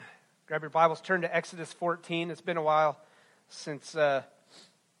Grab your Bibles, turn to Exodus 14. It's been a while since,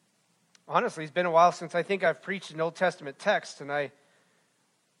 honestly, it's been a while since I think I've preached an Old Testament text, and I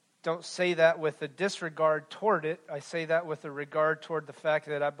don't say that with a disregard toward it. I say that with a regard toward the fact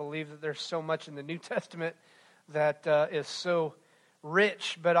that I believe that there's so much in the New Testament that is so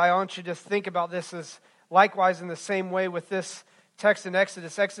rich. But I want you to think about this as likewise in the same way with this text in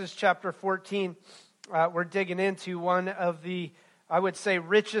Exodus. Exodus chapter 14, we're digging into one of the, I would say,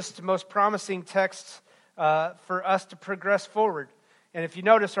 richest, most promising texts for us to progress forward. And if you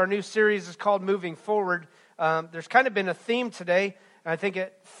notice, our new series is called Moving Forward. There's kind of been a theme today, and I think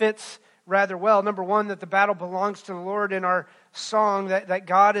it fits rather well. Number one, that the battle belongs to the Lord. In our song, that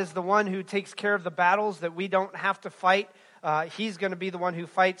God is the one who takes care of the battles, that we don't have to fight. He's going to be the one who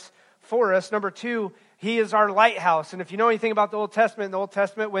fights for us. Number two, He is our lighthouse. And if you know anything about the Old Testament, in the Old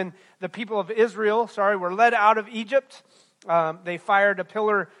Testament, when the people of Israel, were led out of Egypt, they fired a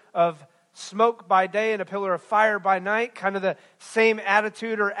pillar of smoke by day and a pillar of fire by night, kind of the same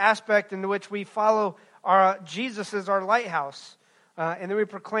attitude or aspect in which we follow Jesus as our lighthouse. And then we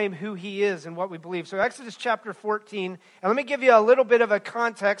proclaim who He is and what we believe. So Exodus chapter 14, and let me give you a little bit of a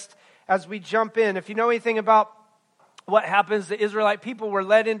context as we jump in. If you know anything about what happens, the Israelite people were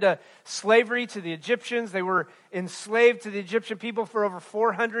led into slavery to the Egyptians. They were enslaved to the Egyptian people for over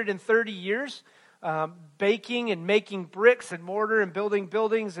 430 years. Baking and making bricks and mortar and building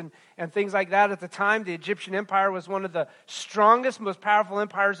buildings and things like that. At the time, the Egyptian empire was one of the strongest, most powerful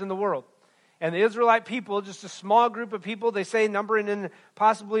empires in the world. And the Israelite people, just a small group of people, they say numbering in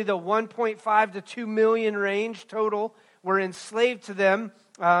possibly the 1.5 to 2 million range total, were enslaved to them.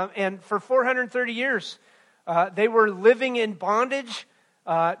 And for 430 years, they were living in bondage,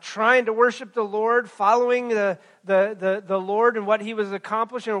 trying to worship the Lord, following the Lord and what He was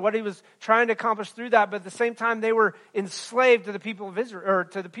accomplishing or what He was trying to accomplish through that. But at the same time, they were enslaved to the people of Israel, or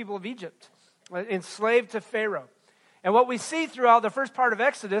to the people of Egypt, enslaved to Pharaoh. And what we see throughout the first part of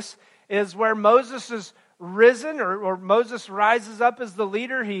Exodus is where Moses is risen, or Moses rises up as the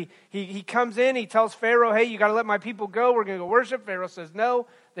leader. He comes in, he tells Pharaoh, hey, you got to let my people go. We're going to go worship. Pharaoh says no.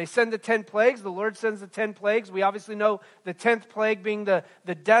 They send the 10 plagues. The Lord sends the 10 plagues. We obviously know the 10th plague being the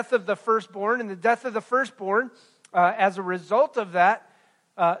death of the firstborn. And the death of the firstborn, as a result of that,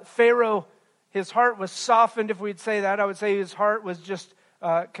 Pharaoh, his heart was softened, if we'd say that. I would say his heart was just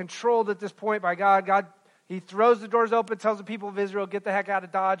controlled at this point by God. God, He throws the doors open, tells the people of Israel, get the heck out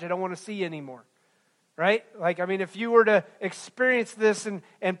of Dodge. I don't want to see you anymore. Right? If you were to experience this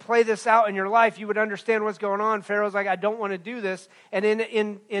and play this out in your life, you would understand what's going on. Pharaoh's like, I don't want to do this. And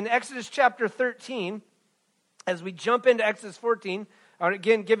in Exodus chapter 13, as we jump into Exodus 14,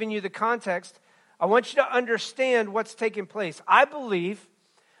 again, giving you the context, I want you to understand what's taking place. I believe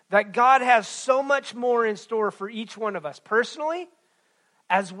that God has so much more in store for each one of us, personally,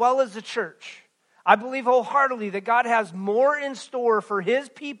 as well as the church. I believe wholeheartedly that God has more in store for His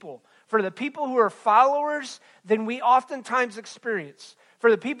people, for the people who are followers, than we oftentimes experience.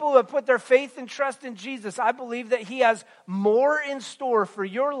 For the people who have put their faith and trust in Jesus, I believe that He has more in store for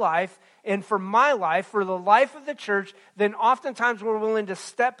your life and for my life, for the life of the church, than oftentimes we're willing to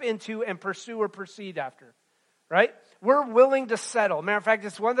step into and pursue or proceed after. Right? We're willing to settle. Matter of fact,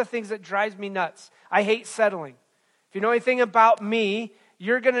 it's one of the things that drives me nuts. I hate settling. If you know anything about me,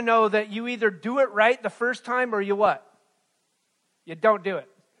 you're going to know that you either do it right the first time or you what? You don't do it.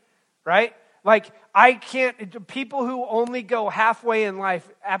 Right? I can't, people who only go halfway in life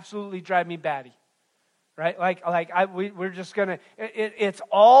absolutely drive me batty. Right? We're just going to, it's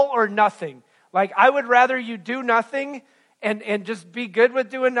all or nothing. I would rather you do nothing and just be good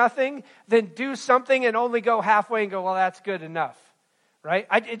with doing nothing than do something and only go halfway and go, well, that's good enough. Right?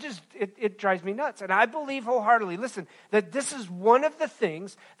 It drives me nuts. And I believe wholeheartedly, listen, that this is one of the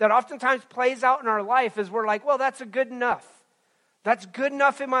things that oftentimes plays out in our life is we're like, well, that's a good enough. That's good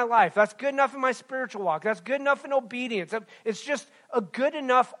enough in my life. That's good enough in my spiritual walk. That's good enough in obedience. It's just a good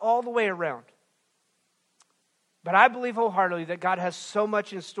enough all the way around. But I believe wholeheartedly that God has so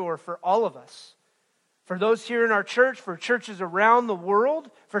much in store for all of us. For those here in our church, for churches around the world,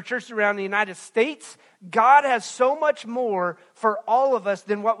 for churches around the United States, God has so much more for all of us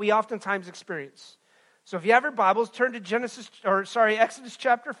than what we oftentimes experience. So if you have your Bibles, turn to Exodus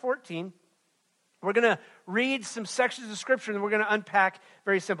chapter 14. We're going to read some sections of Scripture and we're going to unpack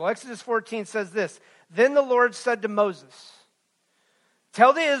very simple. Exodus 14 says this, Then the Lord said to Moses,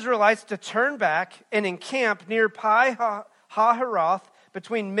 Tell the Israelites to turn back and encamp near Pi-hahiroth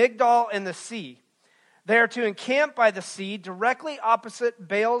between Migdol and the sea. They are to encamp by the sea directly opposite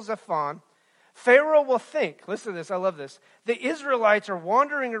Baal-zephon. Pharaoh will think, listen to this, I love this, the Israelites are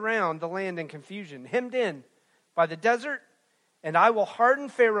wandering around the land in confusion, hemmed in by the desert And I will harden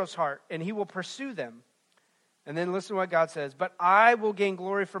Pharaoh's heart, and he will pursue them. And then listen to what God says. But I will gain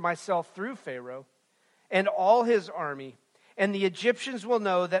glory for myself through Pharaoh and all his army. And the Egyptians will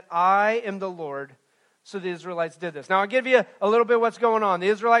know that I am the Lord. So the Israelites did this. Now I'll give you a little bit of what's going on. The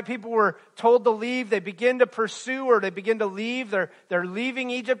Israelite people were told to leave. They begin to pursue, or they begin to leave. They're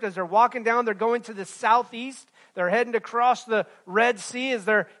leaving Egypt. As they're walking down, they're going to the southeast. They're heading to cross the Red Sea. As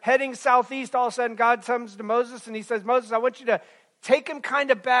they're heading southeast, all of a sudden God comes to Moses and he says, Moses, I want you to take them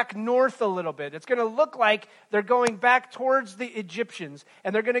kind of back north a little bit. It's going to look like they're going back towards the Egyptians.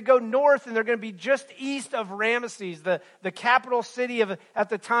 And they're going to go north, and they're going to be just east of Ramesses, the capital city of, at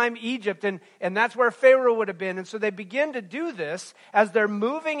the time, Egypt. And that's where Pharaoh would have been. And so they begin to do this as they're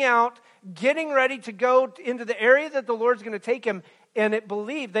moving out, getting ready to go into the area that the Lord's going to take him. And they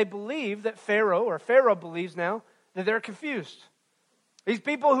believe that Pharaoh believes now, that they're confused. These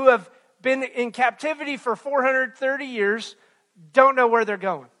people who have been in captivity for 430 years don't know where they're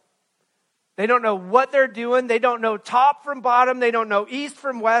going. They don't know what they're doing. They don't know top from bottom. They don't know east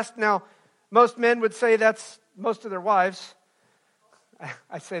from west. Now, most men would say that's most of their wives.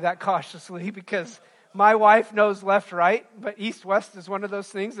 I say that cautiously because my wife knows left, right, but east, west is one of those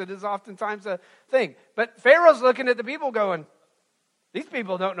things that is oftentimes a thing. But Pharaoh's looking at the people going, these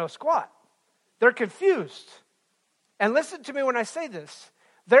people don't know squat. They're confused. And listen to me when I say this.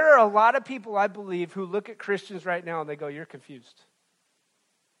 There are a lot of people, I believe, who look at Christians right now and they go, you're confused.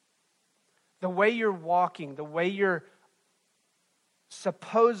 The way you're walking, the way you're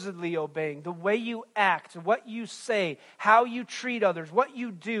supposedly obeying, the way you act, what you say, how you treat others, what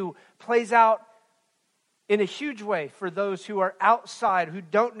you do plays out in a huge way for those who are outside, who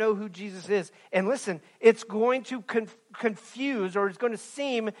don't know who Jesus is. And listen, it's going to confuse, or it's going to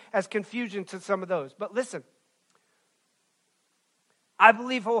seem as confusion to some of those. But listen, I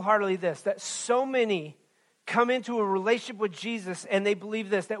believe wholeheartedly this, that so many come into a relationship with Jesus and they believe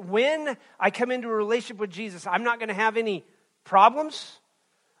this, that when I come into a relationship with Jesus, I'm not going to have any problems.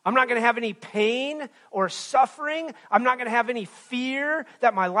 I'm not going to have any pain or suffering. I'm not going to have any fear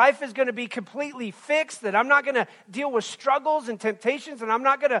that my life is going to be completely fixed, that I'm not going to deal with struggles and temptations, and I'm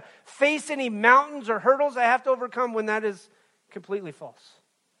not going to face any mountains or hurdles I have to overcome, when that is completely false.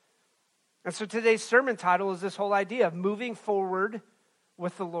 And so today's sermon title is this whole idea of moving forward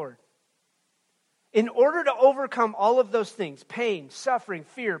with the Lord. In order to overcome all of those things, pain, suffering,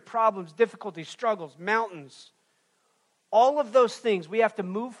 fear, problems, difficulties, struggles, mountains, all of those things, we have to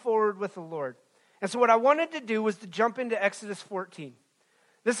move forward with the Lord. And so what I wanted to do was to jump into Exodus 14.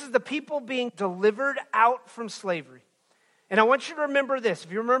 This is the people being delivered out from slavery. And I want you to remember this.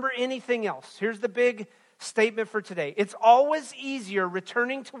 If you remember anything else, here's the big statement for today. It's always easier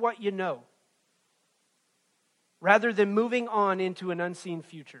returning to what you know rather than moving on into an unseen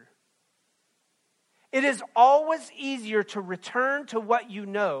future. It is always easier to return to what you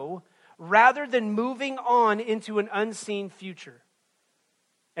know rather than moving on into an unseen future.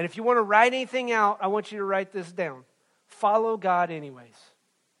 And if you want to write anything out, I want you to write this down. Follow God anyways.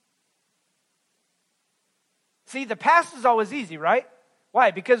 See, the past is always easy, right? Why?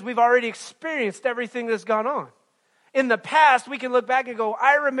 Because we've already experienced everything that's gone on. In the past, we can look back and go,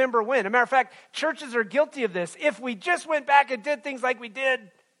 I remember when. As a matter of fact, churches are guilty of this. If we just went back and did things like we did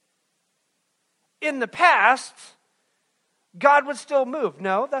in the past, God would still move.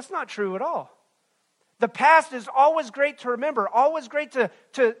 No, that's not true at all. The past is always great to remember, always great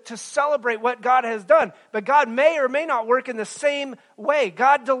to celebrate what God has done. But God may or may not work in the same way.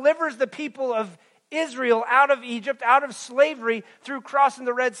 God delivers the people of Israel out of Egypt, out of slavery, through crossing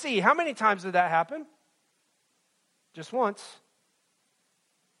the Red Sea. How many times did that happen? Just once.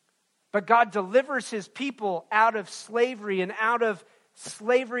 But God delivers his people out of slavery and out of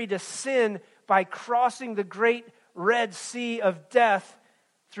slavery to sin by crossing the great Red Sea of death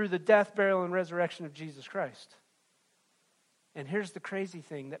through the death, burial, and resurrection of Jesus Christ. And here's the crazy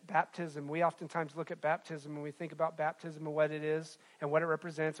thing, that baptism, we oftentimes look at baptism and we think about baptism and what it is and what it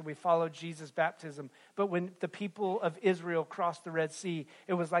represents, and we follow Jesus' baptism. But when the people of Israel crossed the Red Sea,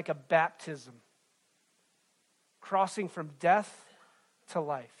 it was like a baptism, crossing from death to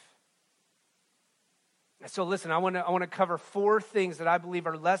life. So listen, I want to cover 4 things that I believe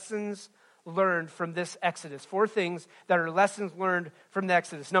are lessons learned from this Exodus. 4 things that are lessons learned from the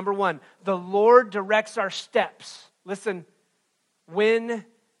Exodus. Number 1, the Lord directs our steps. Listen, when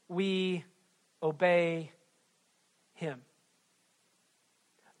we obey him.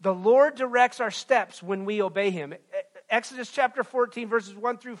 The Lord directs our steps when we obey him. Exodus chapter 14, verses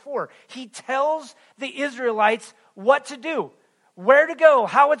 1 through 4. He tells the Israelites what to do. where to go,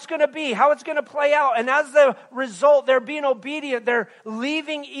 how it's going to be, how it's going to play out. And as the result, they're being obedient. They're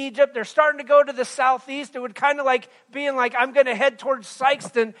leaving Egypt. They're starting to go to the southeast. It would kind of like being like, I'm going to head towards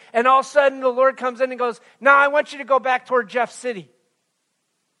Sykeston. And all of a sudden, the Lord comes in and goes, no, I want you to go back toward Jeff City.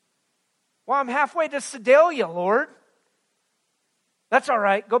 Well, I'm halfway to Sedalia, Lord. That's all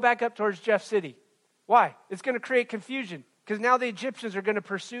right. Go back up towards Jeff City. Why? It's going to create confusion because now the Egyptians are going to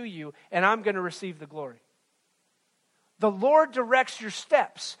pursue you and I'm going to receive the glory. The Lord directs your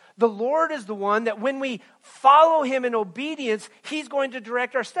steps. The Lord is the one that when we follow him in obedience, he's going to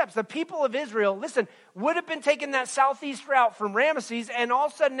direct our steps. The people of Israel, listen, would have been taking that southeast route from Ramesses, and all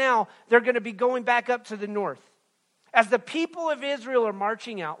of a sudden now they're going to be going back up to the north. As the people of Israel are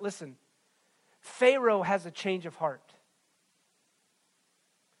marching out, listen, Pharaoh has a change of heart.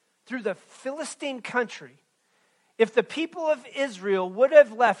 Through the Philistine country, if the people of Israel would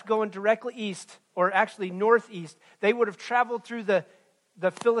have left going directly east, or actually northeast, they would have traveled through the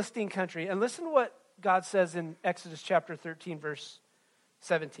Philistine country. And listen to what God says in Exodus chapter 13, verse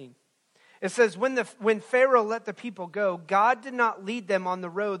 17. It says, when Pharaoh let the people go, God did not lead them on the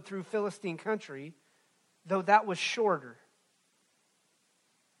road through Philistine country, though that was shorter.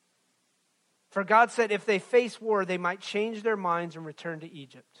 For God said if they face war, they might change their minds and return to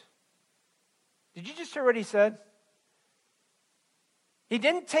Egypt. Did you just hear what he said? He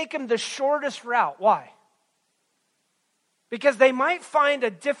didn't take them the shortest route. Why? Because they might find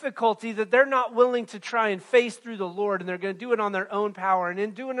a difficulty that they're not willing to try and face through the Lord, and they're going to do it on their own power. And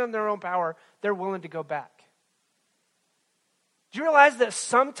in doing it on their own power, they're willing to go back. Do you realize that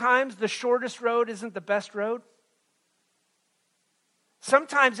sometimes the shortest road isn't the best road?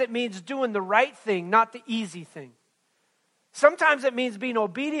 Sometimes it means doing the right thing, not the easy thing. Sometimes it means being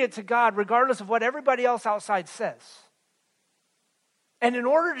obedient to God regardless of what everybody else outside says. And in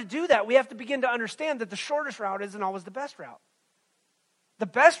order to do that, we have to begin to understand that the shortest route isn't always the best route. The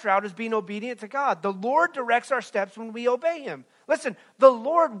best route is being obedient to God. The Lord directs our steps when we obey him. Listen, the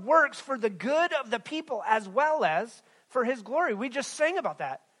Lord works for the good of the people as well as for his glory. We just sang about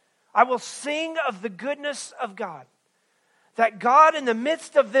that. I will sing of the goodness of God. That God, in the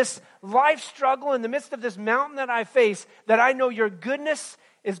midst of this life struggle, in the midst of this mountain that I face, that I know your goodness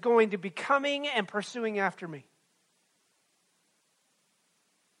is going to be coming and pursuing after me.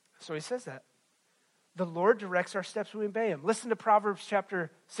 So he says that. The Lord directs our steps when we obey him. Listen to Proverbs chapter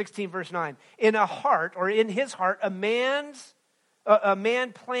 16, verse 9. In a heart, or in his heart, a man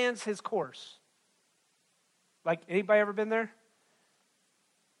plans his course. Like, anybody ever been there?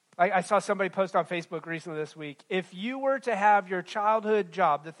 I saw somebody post on Facebook recently this week. If you were to have your childhood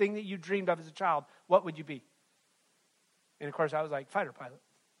job, the thing that you dreamed of as a child, what would you be? And of course, I was like, fighter pilot.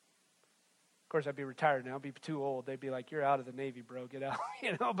 Of course, I'd be retired now. I'd be too old. They'd be like, you're out of the Navy, bro. Get out.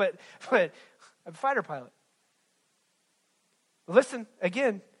 But I'm a fighter pilot. Listen,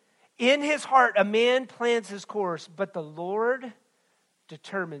 again, in his heart, a man plans his course, but the Lord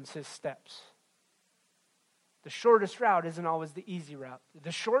determines his steps. The shortest route isn't always the easy route.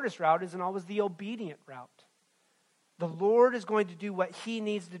 The shortest route isn't always the obedient route. The Lord is going to do what he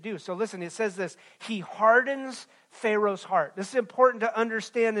needs to do. So listen, it says this, he hardens Pharaoh's heart. This is important to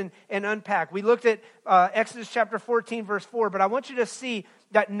understand and unpack. We looked at Exodus chapter 14, verse 4, but I want you to see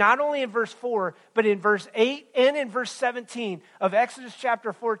that not only in verse 4, but in verse 8 and in verse 17 of Exodus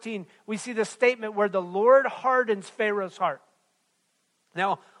chapter 14, we see the statement where the Lord hardens Pharaoh's heart.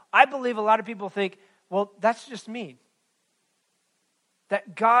 Now, I believe a lot of people think, well, that's just mean.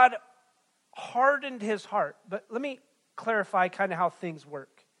 That God hardened his heart. But let me clarify kind of how things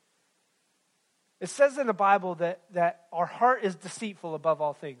work. It says in the Bible that our heart is deceitful above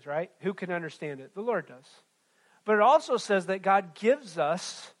all things, right? Who can understand it? The Lord does. But it also says that God gives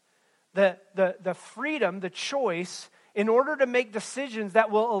us the freedom, the choice, in order to make decisions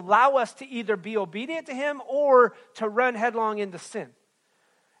that will allow us to either be obedient to him or to run headlong into sin.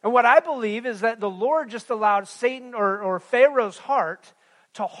 And what I believe is that the Lord just allowed Satan or Pharaoh's heart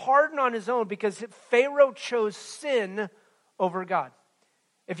to harden on his own because Pharaoh chose sin over God.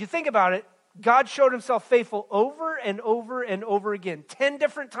 If you think about it, God showed himself faithful over and over and over again. 10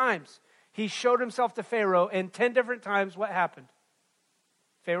 different times he showed himself to Pharaoh, and 10 different times what happened?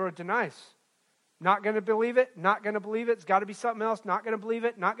 Pharaoh denies. Not going to believe it, not going to believe it. It's got to be something else. Not going to believe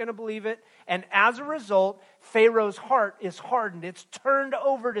it, not going to believe it. And as a result, Pharaoh's heart is hardened. It's turned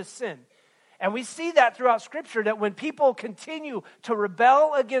over to sin. And we see that throughout Scripture, that when people continue to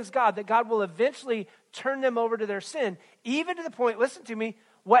rebel against God, that God will eventually turn them over to their sin. Even to the point, listen to me,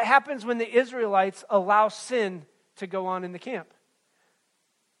 what happens when the Israelites allow sin to go on in the camp?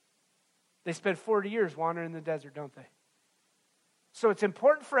 They spend 40 years wandering in the desert, don't they? So it's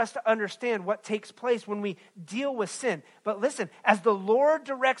important for us to understand what takes place when we deal with sin. But listen, as the Lord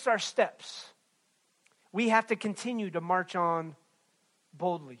directs our steps, we have to continue to march on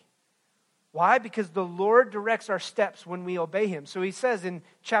boldly. Why? Because the Lord directs our steps when we obey him. So he says in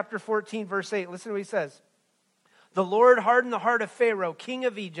chapter 14, verse 8, listen to what he says. The Lord hardened the heart of Pharaoh, king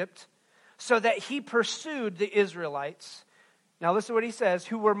of Egypt, so that he pursued the Israelites. Now listen to what he says,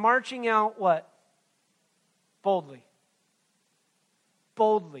 who were marching out what? Boldly.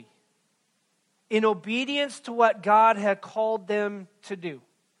 Boldly. In obedience to what God had called them to do.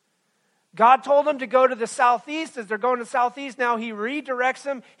 God told them to go to the southeast. As they're going to the southeast, now he redirects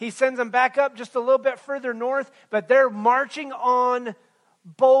them. He sends them back up just a little bit further north. But they're marching on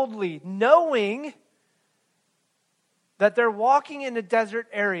boldly, knowing that they're walking in a desert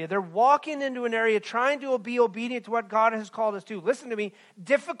area. They're walking into an area trying to be obedient to what God has called us to. Listen to me.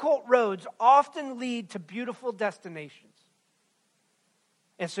 Difficult roads often lead to beautiful destinations.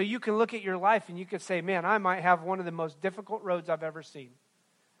 And so you can look at your life and you could say, man, I might have one of the most difficult roads I've ever seen.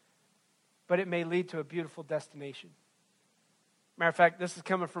 But it may lead to a beautiful destination. Matter of fact, this is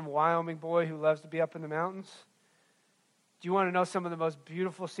coming from a Wyoming boy who loves to be up in the mountains. Do you want to know some of the most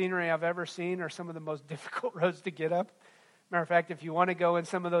beautiful scenery I've ever seen or some of the most difficult roads to get up? Matter of fact, if you want to go in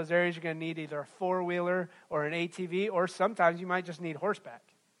some of those areas, you're going to need either a four-wheeler or an ATV, or sometimes you might just need horseback.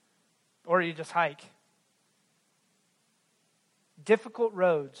 Or you just hike. Difficult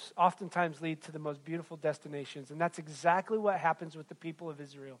roads oftentimes lead to the most beautiful destinations, and that's exactly what happens with the people of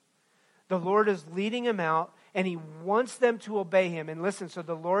Israel. The Lord is leading them out, and he wants them to obey him. And listen, so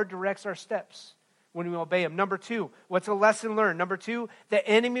the Lord directs our steps when we obey him. Number two, what's a lesson learned? Number two, the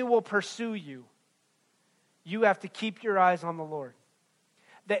enemy will pursue you. You have to keep your eyes on the Lord.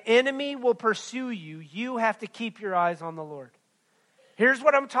 The enemy will pursue you. You have to keep your eyes on the Lord. Here's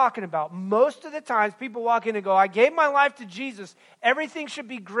what I'm talking about. Most of the times people walk in and go, I gave my life to Jesus. Everything should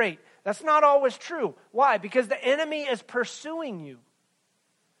be great. That's not always true. Why? Because the enemy is pursuing you.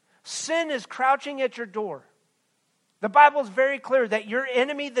 Sin is crouching at your door. The Bible is very clear that your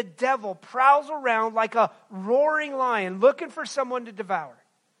enemy, the devil, prowls around like a roaring lion looking for someone to devour.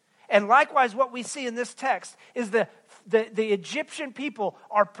 And likewise, what we see in this text is the Egyptian people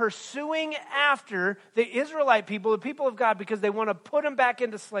are pursuing after the Israelite people, the people of God, because they want to put them back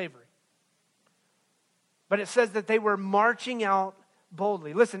into slavery. But it says that they were marching out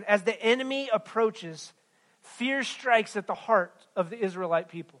boldly. Listen, as the enemy approaches, fear strikes at the heart of the Israelite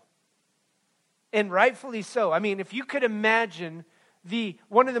people. And rightfully so. I mean, if you could imagine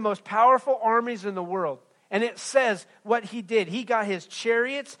one of the most powerful armies in the world, and it says what he did. He got his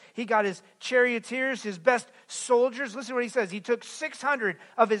chariots, he got his charioteers, his best soldiers. Listen to what he says. He took 600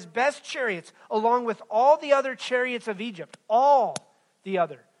 of his best chariots along with all the other chariots of Egypt. All the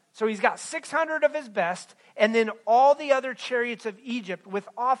other. So he's got 600 of his best, and then all the other chariots of Egypt with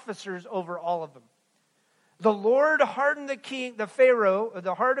officers over all of them. The Lord hardened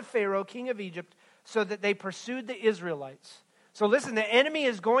the heart of Pharaoh, king of Egypt, so that they pursued the Israelites. So listen, the enemy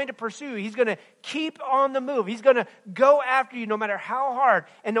is going to pursue you. He's going to keep on the move. He's going to go after you no matter how hard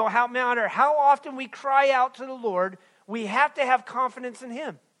and no matter how often we cry out to the Lord. We have to have confidence in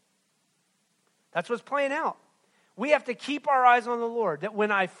him. That's what's playing out. We have to keep our eyes on the Lord. That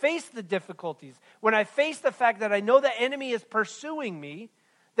when I face the difficulties, when I face the fact that I know the enemy is pursuing me,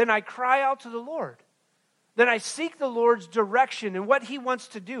 then I cry out to the Lord. Then I seek the Lord's direction and what he wants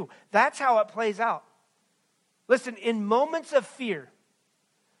to do. That's how it plays out. Listen, in moments of fear,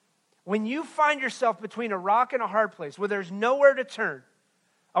 when you find yourself between a rock and a hard place where there's nowhere to turn,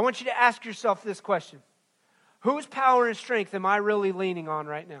 I want you to ask yourself this question. Whose power and strength am I really leaning on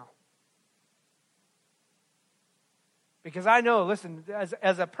right now? Because I know, listen,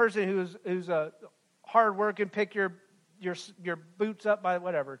 as a person who's a hard-working, pick your boots up by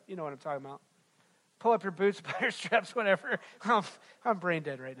whatever, you know what I'm talking about. Pull up your boots by your straps, whatever. I'm brain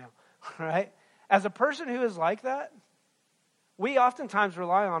dead right now, all right? As a person who is like that, we oftentimes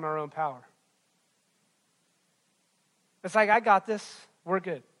rely on our own power. It's like, I got this, we're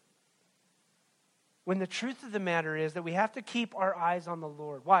good. When the truth of the matter is that we have to keep our eyes on the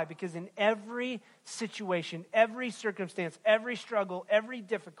Lord. Why? Because in every situation, every circumstance, every struggle, every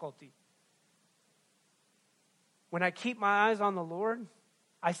difficulty, when I keep my eyes on the Lord,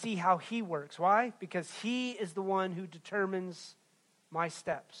 I see how he works. Why? Because he is the one who determines my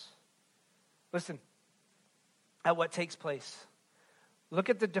steps. Listen at what takes place. Look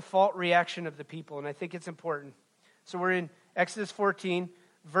at the default reaction of the people, and I think it's important. So we're in Exodus 14,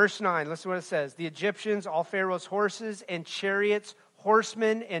 verse 9. Listen to what it says. The Egyptians, all Pharaoh's horses and chariots,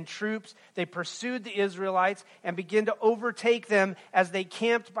 horsemen and troops. They pursued the Israelites and began to overtake them as they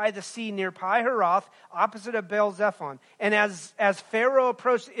camped by the sea near Pi-Haroth, opposite of Baal-Zephon. And as Pharaoh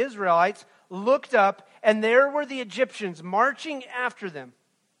approached the Israelites, looked up, and there were the Egyptians marching after them.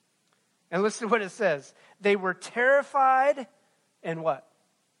 And listen to what it says. They were terrified and what?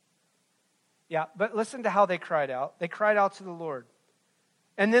 Yeah, but listen to how they cried out. They cried out to the Lord.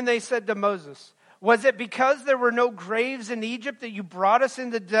 And then they said to Moses, was it because there were no graves in Egypt that you brought us in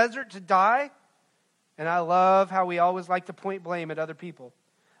the desert to die? And I love how we always like to point blame at other people.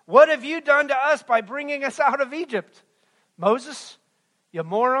 What have you done to us by bringing us out of Egypt? Moses, you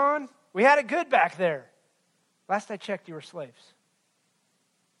moron. We had it good back there. Last I checked, you were slaves.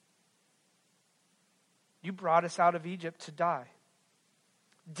 You brought us out of Egypt to die.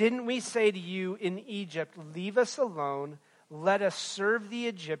 Didn't we say to you in Egypt, leave us alone, let us serve the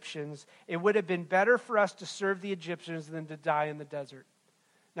Egyptians? It would have been better for us to serve the Egyptians than to die in the desert.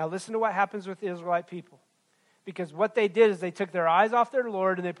 Now listen to what happens with the Israelite people. Because what they did is they took their eyes off their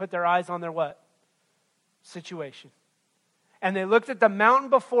Lord and they put their eyes on their what? Situation. And they looked at the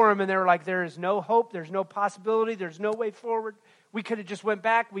mountain before them and they were like, there is no hope, there's no possibility, there's no way forward. We could have just went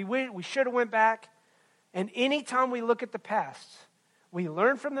back, we should have went back. And anytime we look at the past, we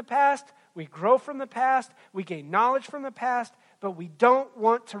learn from the past, we grow from the past, we gain knowledge from the past, but we don't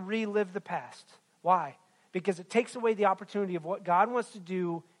want to relive the past. Why? Because it takes away the opportunity of what God wants to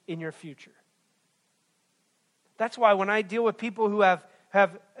do in your future. That's why when I deal with people who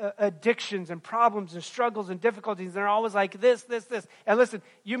have addictions and problems and struggles and difficulties, they're always like this. And listen,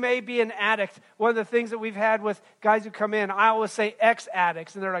 you may be an addict. One of the things that we've had with guys who come in, I always say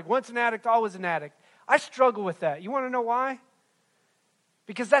ex-addicts. And they're like, once an addict, always an addict. I struggle with that. You want to know why?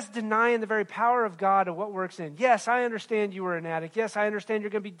 Because that's denying the very power of God and what works in. Yes, I understand you were an addict. Yes, I understand you're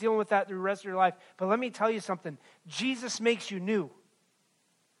going to be dealing with that through the rest of your life. But let me tell you something. Jesus makes you new.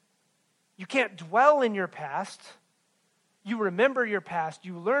 You can't dwell in your past. You remember your past.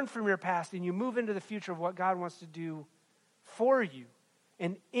 You learn from your past. And you move into the future of what God wants to do for you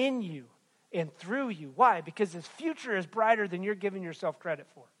and in you and through you. Why? Because His future is brighter than you're giving yourself credit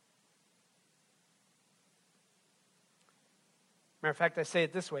for. Matter of fact, I say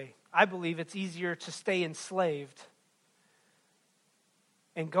it this way. I believe it's easier to stay enslaved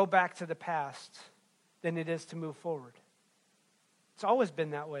and go back to the past than it is to move forward. It's always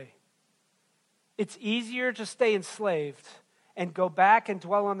been that way. It's easier to stay enslaved and go back and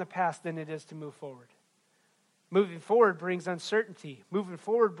dwell on the past than it is to move forward. Moving forward brings uncertainty. Moving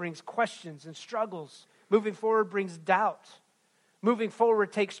forward brings questions and struggles. Moving forward brings doubt. Moving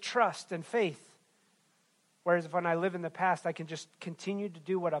forward takes trust and faith. Whereas when I live in the past, I can just continue to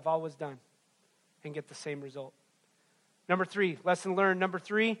do what I've always done and get the same result. Number 3, lesson learned. Number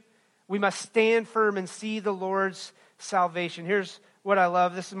 3, we must stand firm and see the Lord's salvation. Here's what I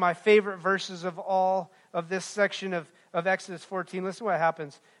love. This is my favorite verses of all of this section of Exodus 14. Listen to what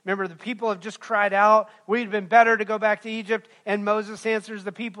happens. Remember, the people have just cried out, we'd been better to go back to Egypt. And Moses answers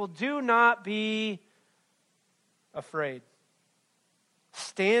the people, do not be afraid.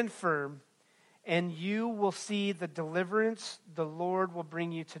 Stand firm, and you will see the deliverance the Lord will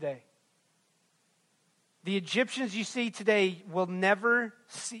bring you today. The Egyptians you see today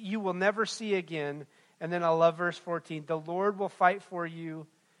you will never see again. And then I love verse 14. The Lord will fight for you.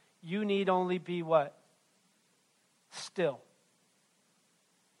 You need only be what? Still.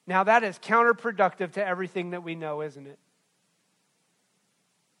 Now that is counterproductive to everything that we know, isn't it?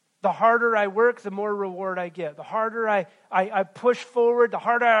 The harder I work, the more reward I get. The harder I push forward, the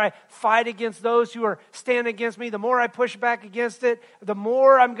harder I fight against those who are standing against me, the more I push back against it, the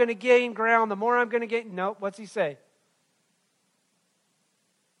more I'm going to gain ground, the more I'm going to gain. Nope, what's he say?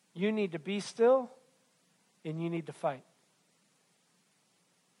 You need to be still, and you need to fight.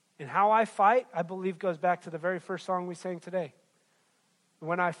 And how I fight, I believe, goes back to the very first song we sang today.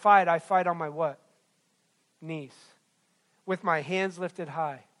 When I fight on my what? Knees. With my hands lifted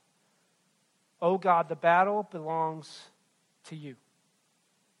high. Oh God, the battle belongs to you.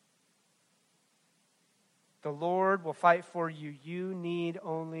 The Lord will fight for you. You need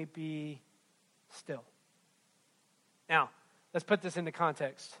only be still. Now, let's put this into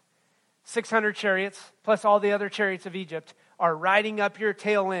context. 600 chariots, plus all the other chariots of Egypt, are riding up your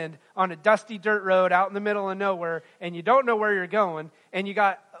tail end on a dusty dirt road out in the middle of nowhere, and you don't know where you're going, and you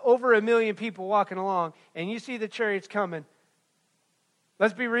got over 1 million people walking along, and you see the chariots coming.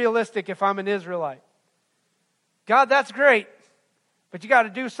 Let's be realistic if I'm an Israelite. God, that's great, but you got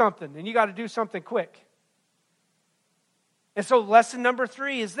to do something, and you got to do something quick. And so lesson number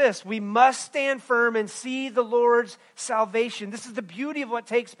 3 is this: we must stand firm and see the Lord's salvation. This is the beauty of what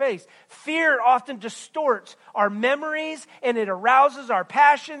takes place. Fear often distorts our memories, and it arouses our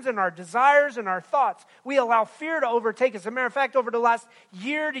passions and our desires and our thoughts. We allow fear to overtake us. As a matter of fact, over the last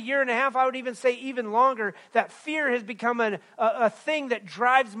year to year and a half, I would even say even longer, that fear has become a thing that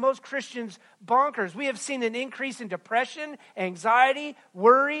drives most Christians bonkers. We have seen an increase in depression, anxiety,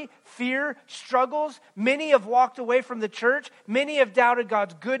 worry, fear, struggles. Many have walked away from the church. Many have doubted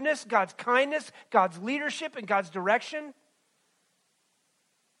God's goodness, God's kindness, God's leadership, and God's direction.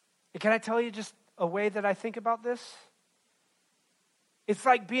 And can I tell you just a way that I think about this? It's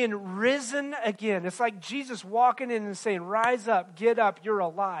like being risen again. It's like Jesus walking in and saying, rise up, get up, you're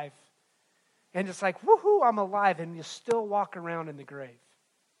alive. And it's like, woohoo, I'm alive, and you still walk around in the grave.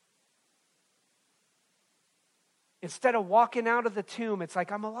 Instead of walking out of the tomb, it's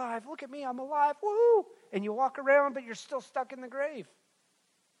like, I'm alive, look at me, I'm alive, woohoo. And you walk around, but you're still stuck in the grave.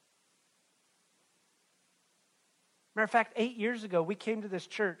 Matter of fact, 8 years ago, we came to this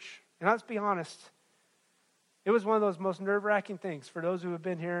church, and let's be honest, it was one of those most nerve-wracking things. For those who have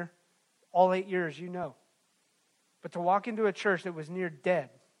been here all 8 years, you know. But to walk into a church that was near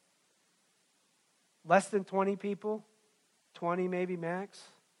dead, less than 20 people, 20 maybe max.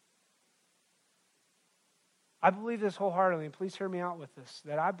 I believe this wholeheartedly, and please hear me out with this,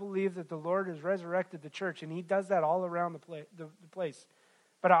 that I believe that the Lord has resurrected the church, and He does that all around the place.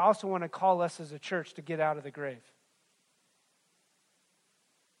 But I also want to call us as a church to get out of the grave.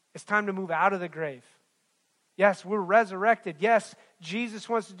 It's time to move out of the grave. Yes, we're resurrected. Yes, Jesus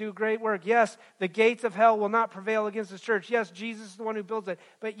wants to do great work. Yes, the gates of hell will not prevail against His church. Yes, Jesus is the one who builds it.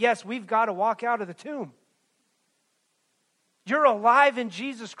 But yes, we've got to walk out of the tomb. You're alive in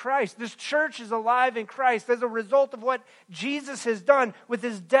Jesus Christ. This church is alive in Christ as a result of what Jesus has done with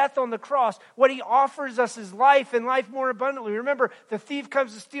His death on the cross. What He offers us is life, and life more abundantly. Remember, the thief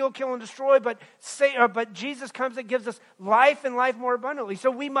comes to steal, kill, and destroy, but Jesus comes and gives us life and life more abundantly. So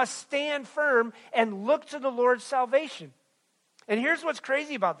we must stand firm and look to the Lord's salvation. And here's what's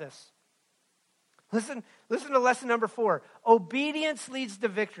crazy about this. Listen to lesson number 4. Obedience leads to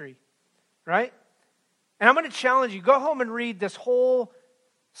victory, right? And I'm going to challenge you. Go home and read this whole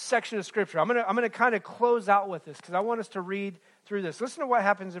section of Scripture. I'm going to kind of close out with this because I want us to read through this. Listen to what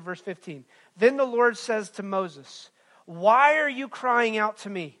happens in verse 15. Then the Lord says to Moses, "Why are you crying out to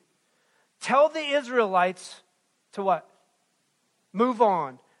me? Tell the Israelites to" what? Move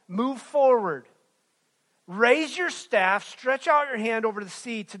on. Move forward. Raise your staff, stretch out your hand over the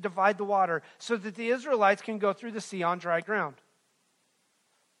sea to divide the water so that the Israelites can go through the sea on dry ground.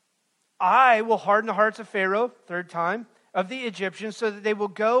 I will harden the hearts of Pharaoh, third time, of the Egyptians so that they will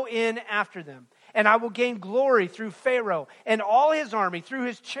go in after them. And I will gain glory through Pharaoh and all his army, through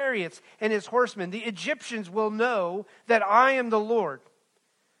his chariots and his horsemen. The Egyptians will know that I am the Lord.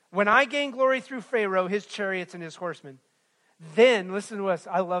 When I gain glory through Pharaoh, his chariots and his horsemen. Then, listen to us,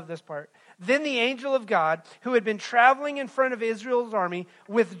 I love this part. Then the angel of God, who had been traveling in front of Israel's army,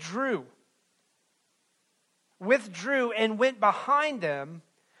 withdrew and went behind them.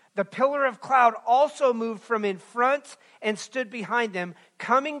 The pillar of cloud also moved from in front and stood behind them,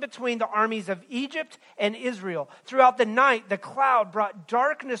 coming between the armies of Egypt and Israel. Throughout the night, the cloud brought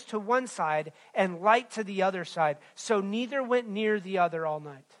darkness to one side and light to the other side, so neither went near the other all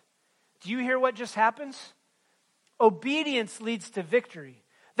night. Do you hear what just happens? Obedience leads to victory.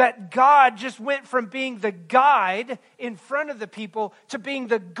 That God just went from being the guide in front of the people to being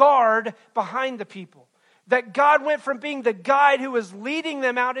the guard behind the people. That God went from being the guide who was leading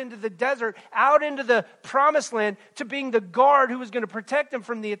them out into the desert, out into the promised land, to being the guard who was going to protect them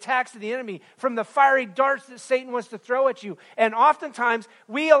from the attacks of the enemy, from the fiery darts that Satan wants to throw at you. And oftentimes,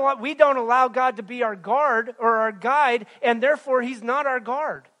 we don't allow God to be our guard or our guide, and therefore He's not our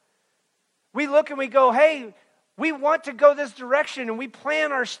guard. We look and we go, hey, we want to go this direction, and we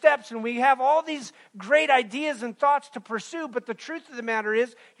plan our steps, and we have all these great ideas and thoughts to pursue, but the truth of the matter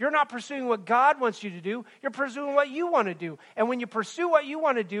is, you're not pursuing what God wants you to do, you're pursuing what you want to do. And when you pursue what you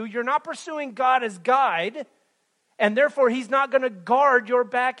want to do, you're not pursuing God as guide, and therefore He's not going to guard your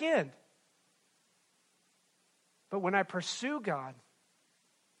back end. But when I pursue God,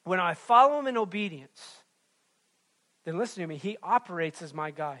 when I follow Him in obedience, then listen to me, He operates as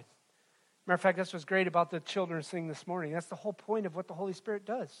my guide. Matter of fact, that's what's great about the children's thing this morning. That's the whole point of what the Holy Spirit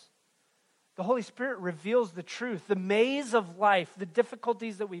does. The Holy Spirit reveals the truth, the maze of life, the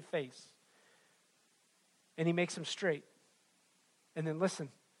difficulties that we face. And He makes them straight. And then listen,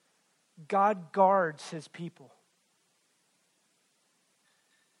 God guards His people.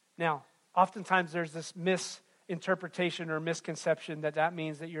 Now, oftentimes there's this misinterpretation or misconception that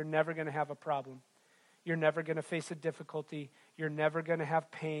means that you're never going to have a problem. you're never going to face a difficulty, you're never going to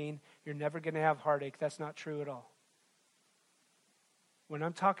have pain, you're never going to have heartache. That's not true at all. When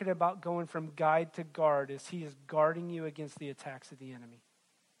I'm talking about going from guide to guard, is he is guarding you against the attacks of the enemy.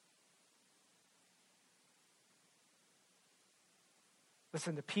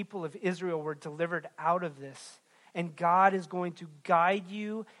 Listen, the people of Israel were delivered out of this. And God is going to guide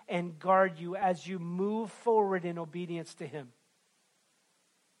you and guard you as you move forward in obedience to him.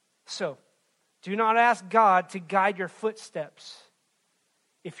 So, do not ask God to guide your footsteps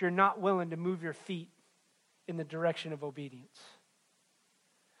if you're not willing to move your feet in the direction of obedience.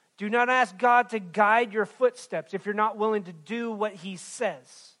 Do not ask God to guide your footsteps if you're not willing to do what he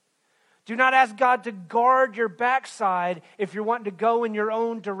says. Do not ask God to guard your backside if you're wanting to go in your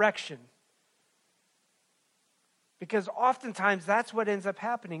own direction. Because oftentimes that's what ends up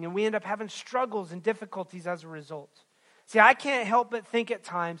happening, and we end up having struggles and difficulties as a result. See, I can't help but think at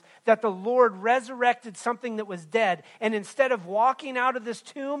times that the Lord resurrected something that was dead, and instead of walking out of this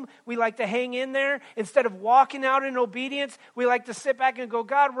tomb, we like to hang in there. Instead of walking out in obedience, we like to sit back and go,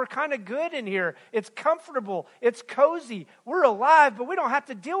 God, we're kind of good in here. It's comfortable. It's cozy. We're alive, but we don't have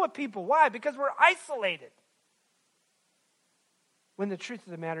to deal with people. Why? Because we're isolated. When the truth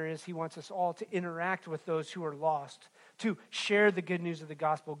of the matter is, he wants us all to interact with those who are lost, to share the good news of the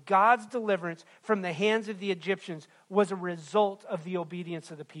gospel. God's deliverance from the hands of the Egyptians was a result of the obedience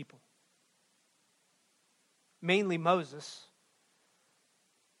of the people. Mainly Moses.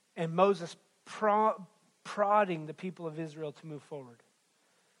 And Moses prodding the people of Israel to move forward.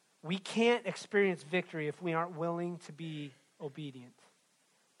 We can't experience victory if we aren't willing to be obedient.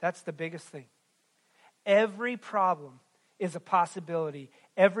 That's the biggest thing. Every problem is a possibility.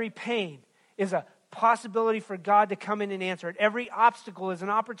 Every pain is a possibility for God to come in and answer it. Every obstacle is an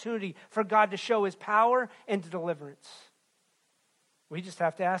opportunity for God to show his power and deliverance. We just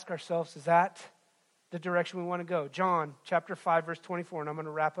have to ask ourselves, is that the direction we want to go? John chapter 5, verse 24, and I'm going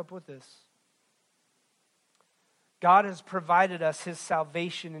to wrap up with this. God has provided us his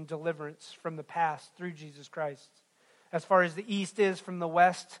salvation and deliverance from the past through Jesus Christ. As far as the east is from the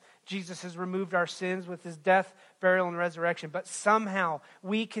west, Jesus has removed our sins with his death, burial, and resurrection. But somehow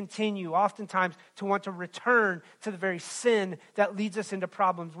we continue oftentimes to want to return to the very sin that leads us into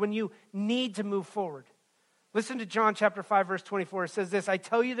problems when you need to move forward. Listen to John chapter 5, verse 24. It says this, I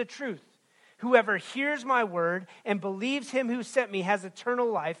tell you the truth. Whoever hears my word and believes him who sent me has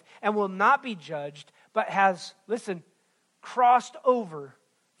eternal life and will not be judged, but has, listen, crossed over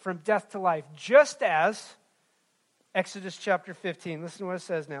from death to life. Just as Exodus chapter 15, listen to what it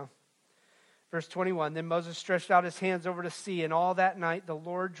says now. Verse 21, then Moses stretched out his hands over the sea, and all that night the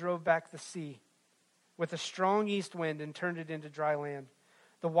Lord drove back the sea with a strong east wind and turned it into dry land.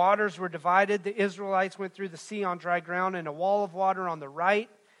 The waters were divided. The Israelites went through the sea on dry ground, and a wall of water on the right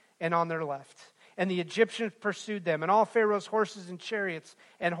and on their left. And the Egyptians pursued them, and all Pharaoh's horses and chariots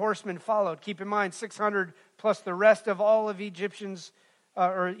and horsemen followed. Keep in mind, 600 plus the rest of all of Egypt's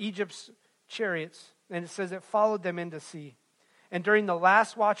chariots. And it says it followed them into sea. And during the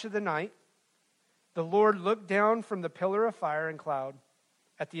last watch of the night, the Lord looked down from the pillar of fire and cloud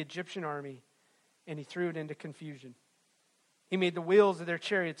at the Egyptian army, and he threw it into confusion. He made the wheels of their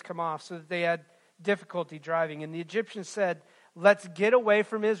chariots come off so that they had difficulty driving. And the Egyptians said, let's get away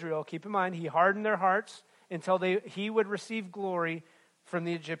from Israel. Keep in mind, he hardened their hearts until he would receive glory from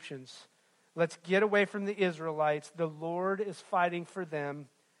the Egyptians. Let's get away from the Israelites. The Lord is fighting for them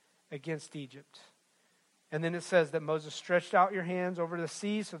against Egypt. And then it says that Moses stretched out your hands over the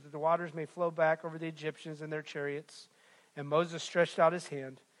sea so that the waters may flow back over the Egyptians and their chariots. And Moses stretched out his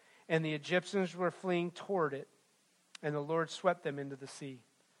hand, and the Egyptians were fleeing toward it, and the Lord swept them into the sea.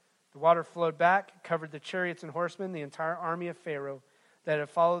 The water flowed back, covered the chariots and horsemen, the entire army of Pharaoh that had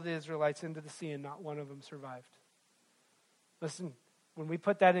followed the Israelites into the sea, and not one of them survived. Listen, when we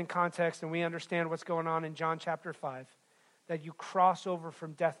put that in context and we understand what's going on in John chapter 5, that you cross over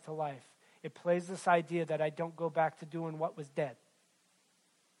from death to life, it plays this idea that I don't go back to doing what was dead.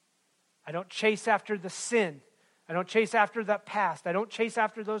 I don't chase after the sin. I don't chase after that past. I don't chase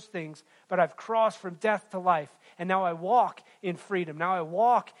after those things, but I've crossed from death to life. And now I walk in freedom. Now I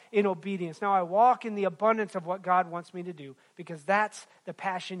walk in obedience. Now I walk in the abundance of what God wants me to do, because that's the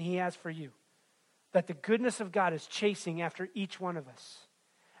passion he has for you. That the goodness of God is chasing after each one of us.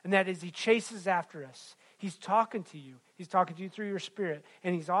 And that as he chases after us, he's talking to you. He's talking to you through your spirit.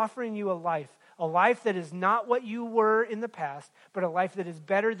 And he's offering you a life that is not what you were in the past, but a life that is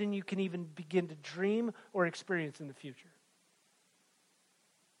better than you can even begin to dream or experience in the future.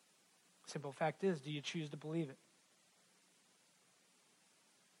 Simple fact is, do you choose to believe it?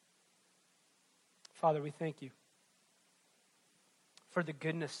 Father, we thank you for the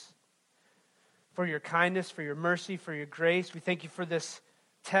goodness for your kindness, for your mercy, for your grace. We thank you for this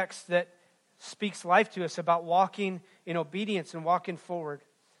text that speaks life to us about walking in obedience and walking forward.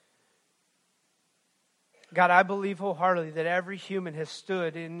 God, I believe wholeheartedly that every human has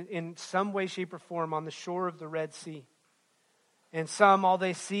stood in some way, shape, or form on the shore of the Red Sea. And some, all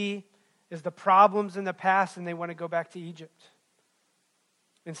they see is the problems in the past, and they want to go back to Egypt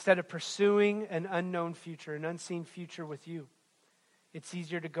instead of pursuing an unknown future, an unseen future with you. It's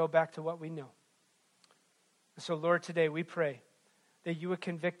easier to go back to what we know. So, Lord, today we pray that you would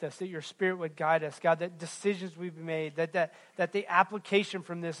convict us, that your Spirit would guide us. God, that decisions we've made, that the application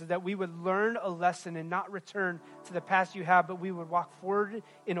from this is that we would learn a lesson and not return to the past you have, but we would walk forward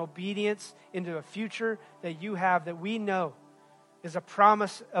in obedience into a future that you have, that we know is a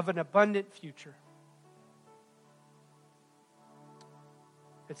promise of an abundant future.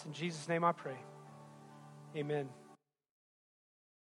 It's in Jesus' name I pray. Amen.